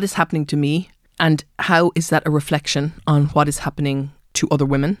what is happening to me and how is that a reflection on what is happening to other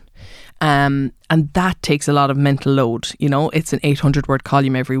women. And that takes a lot of mental load. You know, it's an 800-word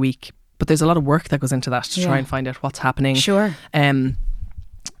column every week, but there's a lot of work that goes into that to try and find out what's happening. Sure. And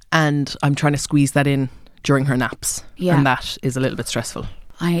I'm trying to squeeze that in during her naps. Yeah. And that is a little bit stressful.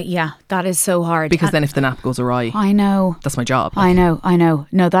 That is so hard. Because then if the nap goes awry, I know. That's my job. I know.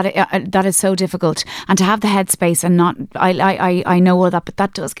 No, that is so difficult. And to have the headspace and not, I know all that, but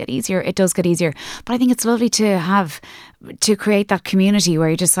that does get easier. It does get easier. But I think it's lovely to create that community where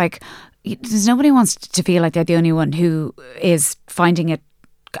you're just like, there's nobody wants to feel like they're the only one who is finding it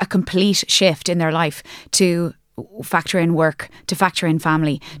a complete shift in their life to factor in work, to factor in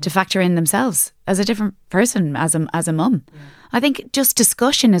family, to factor in themselves as a different person, as a mum. Yeah. I think just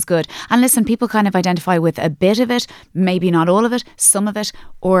discussion is good. And listen, people kind of identify with a bit of it, maybe not all of it, some of it,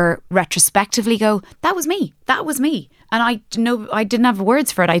 or retrospectively go, that was me. And I didn't have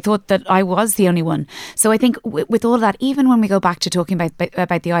words for it. I thought that I was the only one. So I think with all of that, even when we go back to talking about the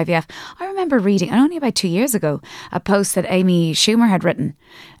IVF, I remember reading, only about 2 years ago, a post that Amy Schumer had written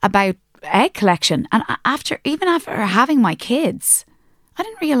about egg collection. And even after having my kids, I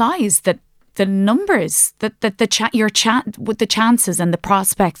didn't realise that the numbers, with the chances and the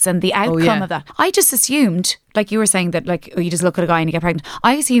prospects and the outcome of that. I just assumed, like you were saying, that like you just look at a guy and you get pregnant.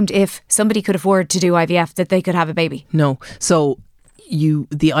 I assumed if somebody could afford to do IVF that they could have a baby. No. So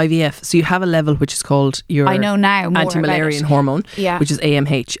the IVF, so you have a level which is called your I know now more anti-Müllerian hormone, which is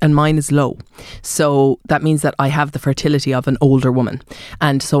AMH, and mine is low. So that means that I have the fertility of an older woman.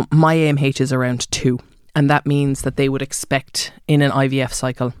 And so my AMH is around 2. And that means that they would expect in an IVF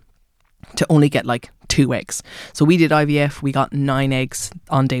cycle to only get like 2 eggs. So we did IVF, we got 9 eggs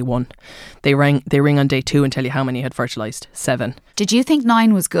on day 1. They ring on day 2 and tell you how many had fertilised. 7. Did you think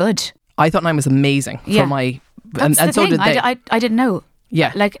 9 was good? I thought 9 was amazing for my... That's and so thing. Did they. I didn't know.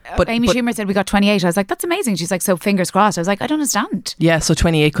 Yeah. Like Amy Schumer said we got 28. I was like, that's amazing. She's like, so fingers crossed. I was like, I don't understand. Yeah, so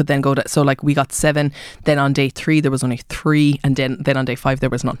 28 could then go to... So like we got 7. Then on day 3 there was only 3. And then on day 5 there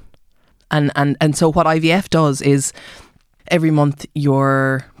was none. And so what IVF does is... Every month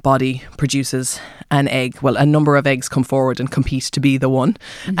your body produces an egg. Well, a number of eggs come forward and compete to be the one.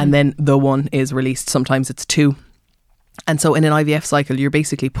 Mm-hmm. And then the one is released. Sometimes it's 2. And so in an IVF cycle, you're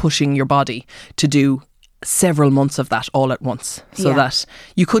basically pushing your body to do several months of that all at once. So that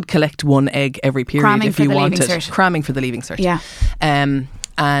you could collect 1 egg every period cramming if you wanted. Cramming for the leaving cert. Yeah.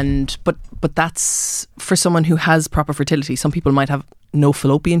 But that's for someone who has proper fertility. Some people might have no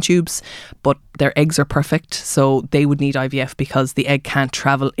fallopian tubes, but their eggs are perfect, so they would need IVF because the egg can't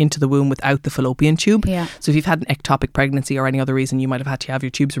travel into the womb without the fallopian tube. Yeah. So if you've had an ectopic pregnancy or any other reason, you might have had to have your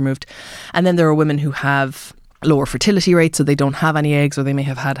tubes removed. And then there are women who have lower fertility rates, so they don't have any eggs, or they may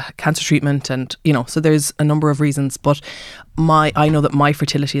have had cancer treatment, and so there's a number of reasons. But I know that my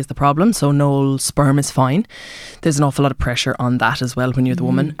fertility is the problem, so no sperm is fine. There's an awful lot of pressure on that as well when you're the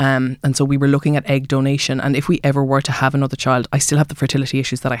woman, and so we were looking at egg donation. And if we ever were to have another child, I still have the fertility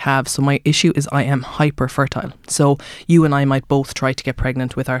issues that I have. So my issue is I am hyper fertile. So you and I might both try to get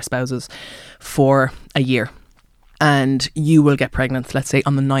pregnant with our spouses for a year. And you will get pregnant, let's say,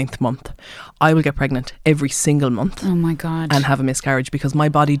 on the 9th month. I will get pregnant every single month. Oh my God. And have a miscarriage because my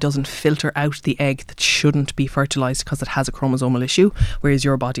body doesn't filter out the egg that shouldn't be fertilised because it has a chromosomal issue, whereas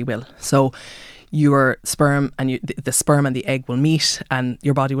your body will. So your sperm and the sperm and the egg will meet, and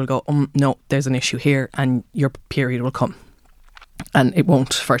your body will go, no, there's an issue here, and your period will come. And it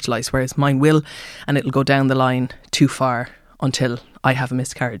won't fertilise, whereas mine will, and it'll go down the line too far until I have a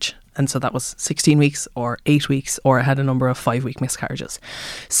miscarriage. And so that was 16 weeks or 8 weeks, or I had a number of 5-week miscarriages.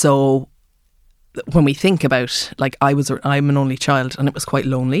 So when we think about, like, I'm an only child, and it was quite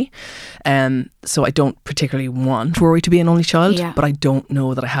lonely. So I don't particularly want Rory to be an only child, but I don't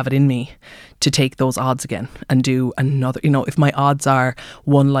know that I have it in me to take those odds again and do another. If my odds are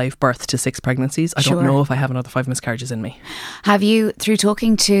 1 live birth to 6 pregnancies, I don't know if I have another 5 miscarriages in me. Have you, through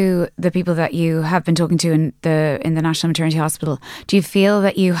talking to the people that you have been talking to in the National Maternity Hospital, do you feel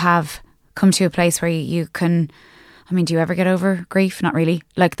that you have come to a place where you can? I mean, do you ever get over grief? Not really.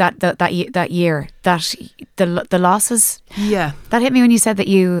 Like that year, the losses. Yeah, that hit me when you said that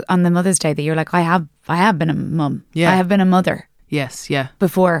you, on the Mother's Day, that you're like, I have been a mum. Yeah, I have been a mother. Yes, yeah.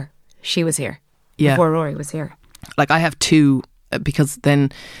 Before she was here. Yeah. Before Rory was here. Like I have 2, because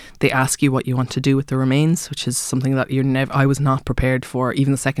then they ask you what you want to do with the remains, which is something that I was not prepared for,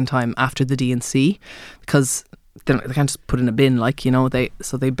 even the second time after the D&C, because they can't just put in a bin,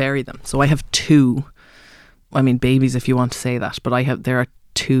 so they bury them. So I have 2. I mean, babies, if you want to say that, but there are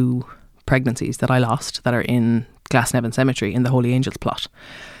 2 pregnancies that I lost that are in Glasnevin Cemetery in the Holy Angels plot.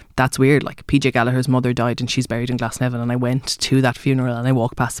 That's weird. Like, PJ Gallagher's mother died and she's buried in Glasnevin, and I went to that funeral and I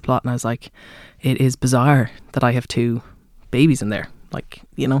walked past the plot and I was like, it is bizarre that I have 2 babies in there. Like,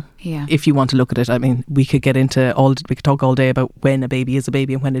 if you want to look at it, I mean, we could talk all day about when a baby is a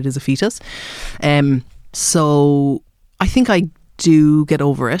baby and when it is a fetus. So I think I do get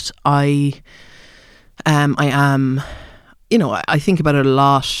over it. I am, I think about it a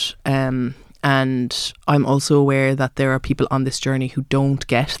lot, and I'm also aware that there are people on this journey who don't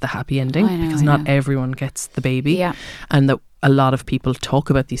get the happy ending, because not everyone gets the baby, and that a lot of people talk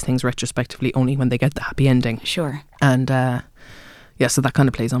about these things retrospectively only when they get the happy ending. Sure. And Yeah, so that kind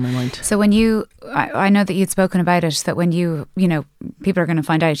of plays on my mind. So when I know that you'd spoken about it, that when you know, people are going to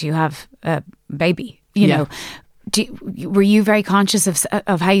find out you have a baby, you know, were you very conscious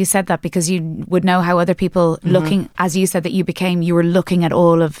of how you said that, because you would know how other people looking, as you said, that you were looking at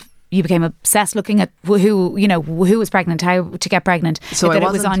you became obsessed looking at who was pregnant, how to get pregnant, so that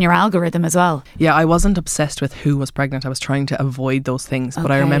it was on your algorithm as well. Yeah, I wasn't obsessed with who was pregnant. I was trying to avoid those things.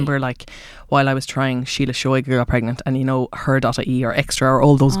 But I remember, like, while I was trying, Sheila Shoiga got pregnant, and you know, her.ie or Extra or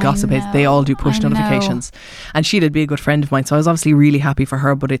all those gossip aids, they all do push notifications. And Sheila'd be a good friend of mine, so I was obviously really happy for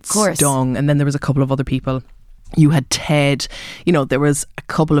her, but it stung. And then there was a couple of other people. You had Ted, you know, there was a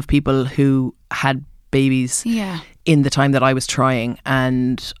couple of people who had babies in the time that I was trying,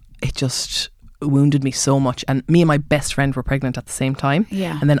 and it just wounded me so much. And me and my best friend were pregnant at the same time.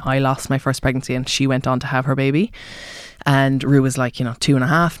 Yeah. And then I lost my first pregnancy, and she went on to have her baby. And Rue was like,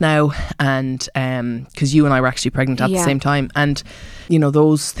 2.5 now. And because you and I were actually pregnant at the same time. And, you know,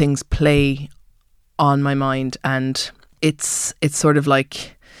 those things play on my mind. And it's sort of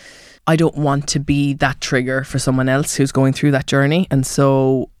like, I don't want to be that trigger for someone else who's going through that journey. And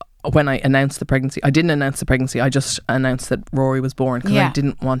so when I announced the pregnancy, I didn't announce the pregnancy, I just announced that Rory was born, because I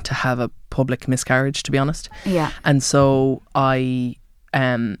didn't want to have a public miscarriage, to be honest. Yeah. And so I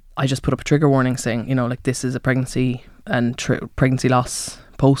just put up a trigger warning saying, you know, like, this is a pregnancy and pregnancy loss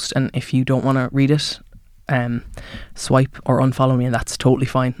post, and if you don't want to read it, swipe or unfollow me, and that's totally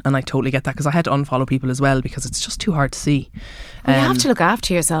fine. And I totally get that, because I had to unfollow people as well, because it's just too hard to see. You have to look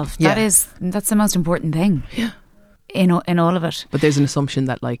after yourself. That's the most important thing. Yeah. In all of it. But there's an assumption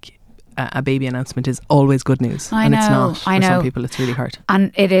that, like, a baby announcement is always good news. And it's not. For some people, it's really hard.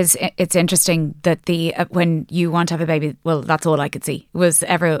 And it's interesting that when you want to have a baby, well, that's all I could see was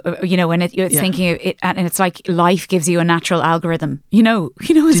ever, when it's thinking it, and it's like life gives you a natural algorithm. Did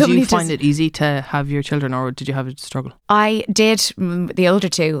you find it easy to have your children, or did you have a struggle? I did, the older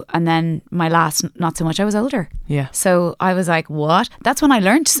two, and then my last, not so much. I was older. Yeah. So I was like, what? That's when I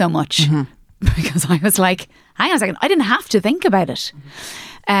learned so much. Mm-hmm. Because I was like, hang on a second, I didn't have to think about it.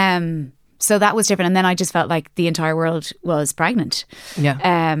 So that was different. And then I just felt like the entire world was pregnant.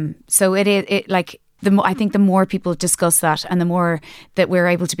 Yeah. So it like, I think the more people discuss that, and the more that we're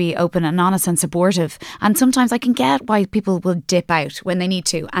able to be open and honest and supportive. And sometimes I can get why people will dip out when they need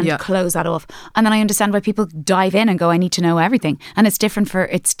to and close that off. And then I understand why people dive in and go, I need to know everything. And it's different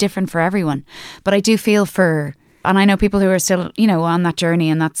for everyone. But I do feel and I know people who are still, on that journey,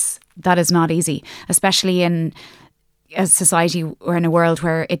 and that is not easy, especially in a society or in a world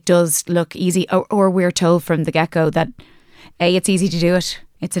where it does look easy, or we're told from the get-go that it's easy to do it.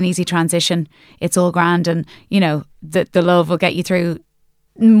 It's an easy transition. It's all grand, and the love will get you through.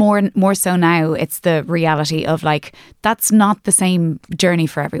 More so now, it's the reality of, like, that's not the same journey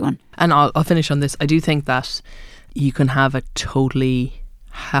for everyone. And I'll finish on this. I do think that you can have a totally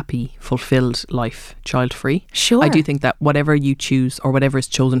happy, fulfilled life child-free. Sure. I do think that whatever you choose, or whatever is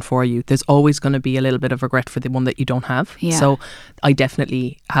chosen for you, there's always going to be a little bit of regret for the one that you don't have. Yeah. So I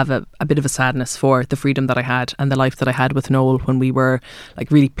definitely have a bit of a sadness for the freedom that I had and the life that I had with Noel when we were,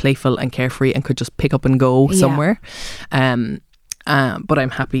 like, really playful and carefree and could just pick up and go somewhere. But I'm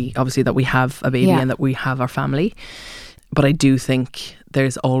happy, obviously, that we have a baby and that we have our family. But I do think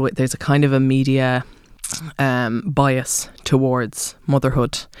there's a kind of a media bias towards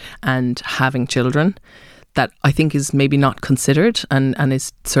motherhood and having children that I think is maybe not considered, and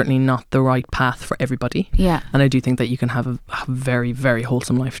is certainly not the right path for everybody. Yeah. And I do think that you can have a very, very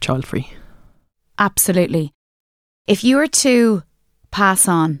wholesome life child free. Absolutely. If you were to pass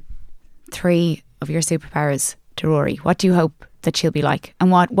on 3 of your superpowers to Rory, what do you hope that she'll be like?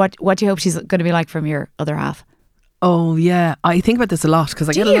 And what do you hope she's going to be like from your other half? Oh yeah, I think about this a lot, because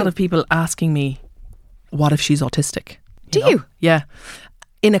I get a lot of people asking me, what if she's autistic? Do you? Yeah.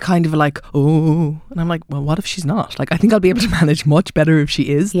 In a kind of like, oh, and I'm like, well, what if she's not? Like, I think I'll be able to manage much better if she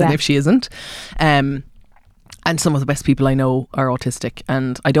is than if she isn't. And some of the best people I know are autistic,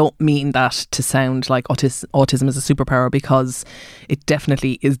 and I don't mean that to sound like autism is a superpower, because it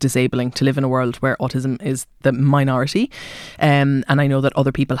definitely is disabling to live in a world where autism is the minority. And I know that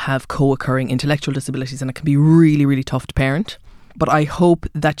other people have co-occurring intellectual disabilities, and it can be really, really tough to parent. But I hope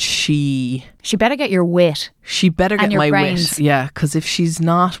that she better get your wit. She better get my wit. Yeah, because if she's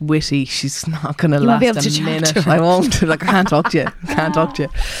not witty, she's not going to last a minute. I won't. Like, I can't talk to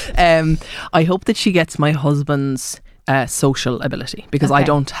you. I hope that she gets my husband's social ability, because I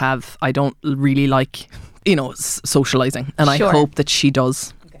don't really like, socializing, and I hope that she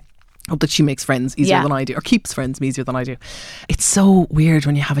does. Hope that she makes friends easier than I do, or keeps friends easier than I do. It's so weird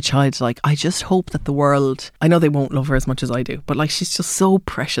when you have a child. Like, I just hope that the world, I know they won't love her as much as I do, but like, she's just so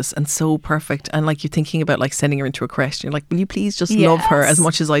precious and so perfect. And like, you're thinking about like sending her into a creche, and you're like, will you please just love her as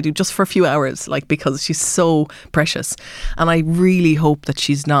much as I do, just for a few hours, like, because she's so precious. And I really hope that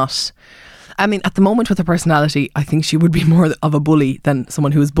she's not, I mean, at the moment with her personality, I think she would be more of a bully than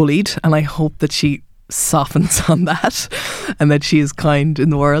someone who is bullied. And I hope that she softens on that and that she is kind in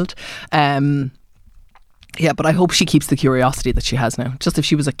the world. But I hope she keeps the curiosity that she has now. Just if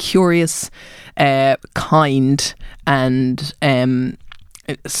she was a curious, kind and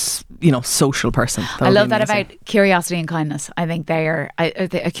social person. I love that about curiosity and kindness. I think they are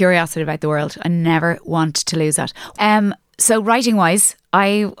a curiosity about the world. I never want to lose that. So writing wise, are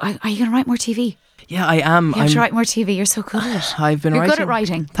you going to write more TV? Yeah, I am. You have to write more TV. You're so good at it. You're good at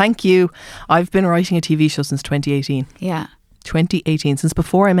writing. Thank you. I've been writing a TV show since 2018. Yeah. 2018, since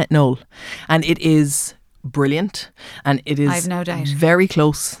before I met Noel. And it is brilliant. And it is, I've no doubt, very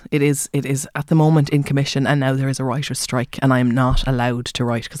close. It is at the moment in commission, and now there is a writer's strike, and I am not allowed to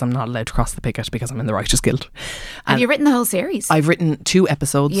write because I'm not allowed to cross the picket because I'm in the Writers Guild. Have you written the whole series? I've written 2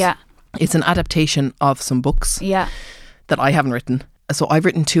 episodes. Yeah. It's an adaptation of some books. Yeah. That I haven't written. So I've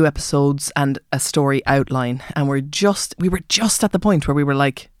written 2 episodes and a story outline, and we were just at the point where we were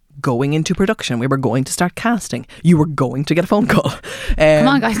like going into production. We were going to start casting. You were going to get a phone call. Come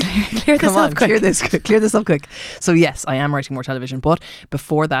on, guys, clear this up quick. Clear this up quick. So yes, I am writing more television, but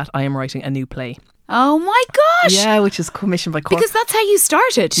before that, I am writing a new play. Oh my gosh! Yeah, which is commissioned by Cork. Because that's how you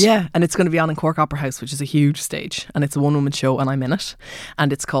started. Yeah, and it's going to be on in Cork Opera House, which is a huge stage, and it's a one-woman show, and I'm in it,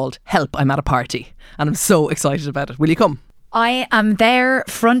 and it's called Help, I'm at a Party, and I'm so excited about it. Will you come? I am there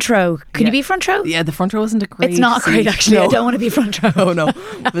front row. Can you be front row? Yeah, the front row isn't a great It's not great, actually. No. I don't want to be front row. Oh no,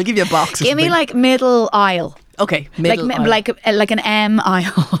 we'll give you a box. Give me like middle aisle. Okay, middle aisle. Like an M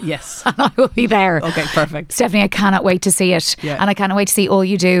aisle. Yes. And I will be there. Okay, perfect. Stefanie, I cannot wait to see it. Yeah. And I cannot wait to see all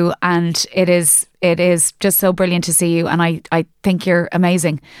you do. And it is just so brilliant to see you. And I think you're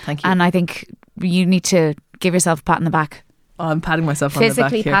amazing. Thank you. And I think you need to give yourself a pat on the back. Oh, I'm patting myself on the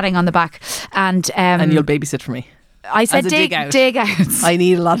back. Physically patting on the back. And you'll babysit for me. I said dig outs. I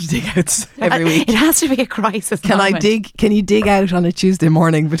need a lot of dig outs every week. It has to be a crisis moment. Can you dig out on a Tuesday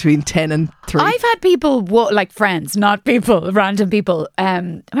morning between 10 and 3? I've had people, like friends, not people, random people. I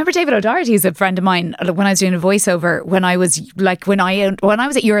remember David O'Doherty is a friend of mine when I was doing a voiceover when I was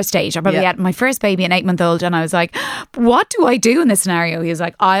at your stage. I probably had my first baby, an 8-month-old, and I was like, what do I do in this scenario? He was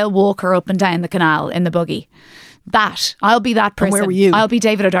like, I'll walk her up and down the canal in the buggy. I'll be that person. And where were you? I'll be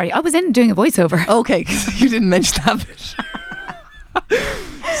David O'Doherty. I was in doing a voiceover. Okay, because you didn't mention that bit.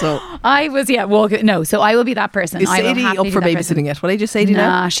 So I was walking. No, so I will be that person. Is Sadie up for babysitting yet? What age is Sadie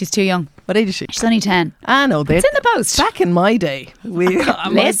now? Nah, she's too young. What age is she? She's only 10. Ah, no, it's in the post. Back in my day,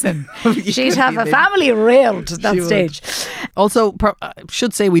 listen, she'd have a family reared at that stage. Also, I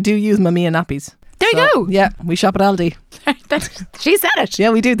should say we do use Mamiya nappies. There you go. Yeah, we shop at Aldi. She said it. Yeah,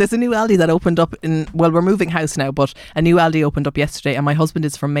 we do. There's a new Aldi that opened up we're moving house now, but a new Aldi opened up yesterday, and my husband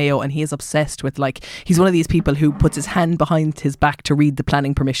is from Mayo, and he is obsessed with, like, he's one of these people who puts his hand behind his back to read the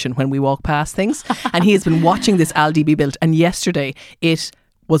planning permission when we walk past things. And he has been watching this Aldi be built, and yesterday it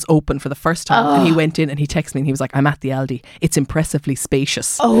was open for the first time, and he went in and he texted me and he was like, I'm at the Aldi, it's impressively spacious.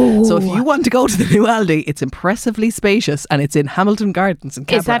 So if you want to go to the new Aldi, it's impressively spacious, and it's in Hamilton Gardens in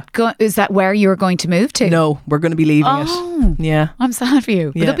Cabra. Is that where you're going to move to? No, we're going to be leaving it. Yeah, I'm sad for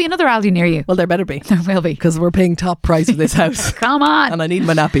you. There'll be another Aldi near you. Well, there better be. There will be, because we're paying top price for this house. Come on. And I need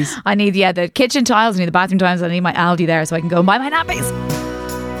my nappies. I need the kitchen tiles, I need the bathroom tiles, I need my Aldi there so I can go and buy my nappies.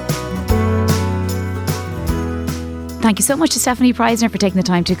 Thank you so much to Stefanie Preissner for taking the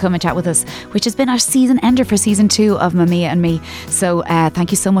time to come and chat with us, which has been our season ender for season 2 of Mamiya and Me. So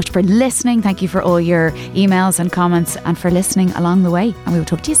thank you so much for listening. Thank you for all your emails and comments and for listening along the way. And we will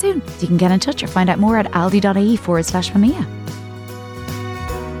talk to you soon. You can get in touch or find out more at aldi.ie/Mamiya.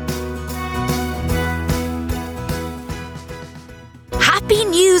 Happy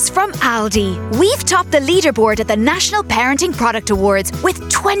news from Aldi. We've topped the leaderboard at the National Parenting Product Awards with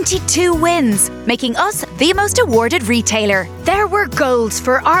 22 wins, making us the most awarded retailer. There were golds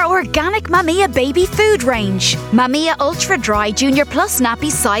for our organic Mamiya baby food range, Mamiya Ultra Dry Junior Plus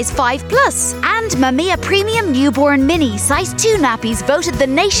nappies size 5 plus, and Mamiya Premium Newborn Mini size 2 nappies voted the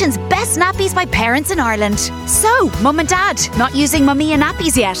nation's best nappies by parents in Ireland. So, Mum and Dad, not using Mamiya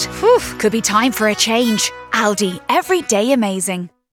nappies yet? Could be time for a change. Aldi, every day amazing.